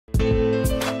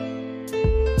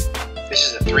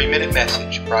This is a 3-minute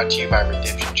message brought to you by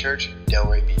Redemption Church,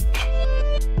 Delray Beach.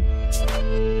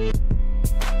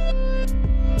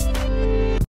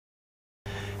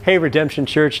 Hey, Redemption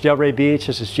Church, Delray Beach.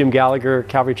 This is Jim Gallagher,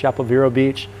 Calvary Chapel, Vero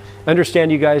Beach. I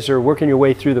understand you guys are working your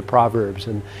way through the Proverbs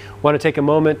and want to take a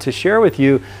moment to share with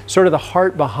you sort of the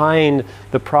heart behind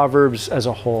the Proverbs as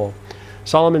a whole.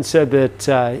 Solomon said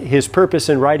that his purpose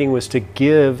in writing was to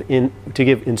give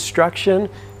instruction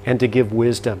and to give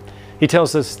wisdom. He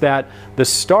tells us that the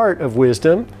start of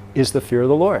wisdom is the fear of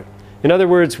the Lord. In other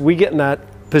words, we get in that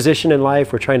position in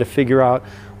life, we're trying to figure out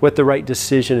what the right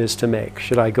decision is to make.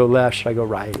 Should I go left? Should I go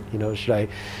right?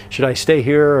 Should I stay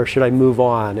here or should I move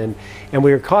on? And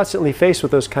we are constantly faced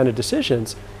with those kind of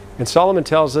decisions. And Solomon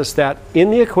tells us that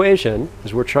in the equation,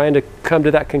 as we're trying to come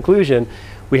to that conclusion,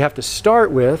 we have to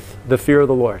start with the fear of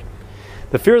the Lord.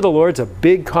 The fear of the Lord is a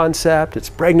big concept.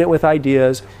 It's pregnant with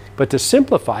ideas. But to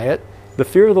simplify it, the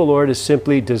fear of the Lord is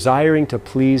simply desiring to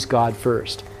please God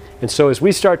first. And so as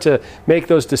we start to make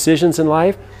those decisions in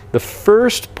life, the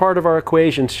first part of our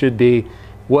equation should be,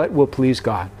 what will please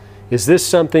God? Is this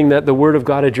something that the Word of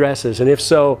God addresses? And if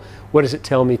so, what does it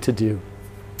tell me to do?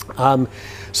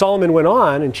 Solomon went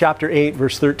on in chapter 8,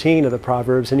 verse 13 of the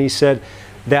Proverbs, and he said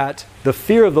that the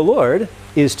fear of the Lord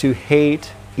is to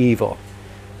hate evil.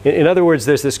 In other words,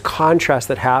 there's this contrast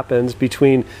that happens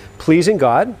between pleasing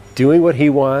God, doing what He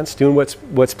wants, doing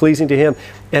what's pleasing to Him,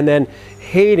 and then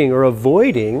hating or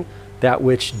avoiding that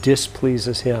which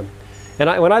displeases Him. And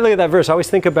when I look at that verse, I always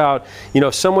think about,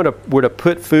 if someone were to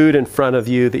put food in front of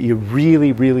you that you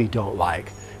really, really don't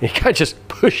like, and you kind of just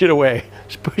push it away,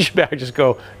 just push it back, just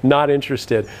go, not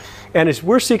interested. And as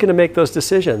we're seeking to make those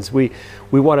decisions, we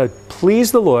want to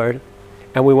please the Lord,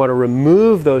 and we want to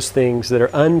remove those things that are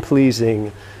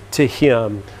unpleasing to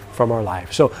Him from our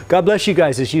life. So God bless you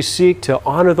guys as you seek to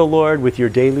honor the Lord with your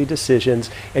daily decisions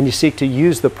and you seek to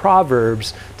use the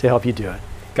Proverbs to help you do it.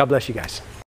 God bless you guys.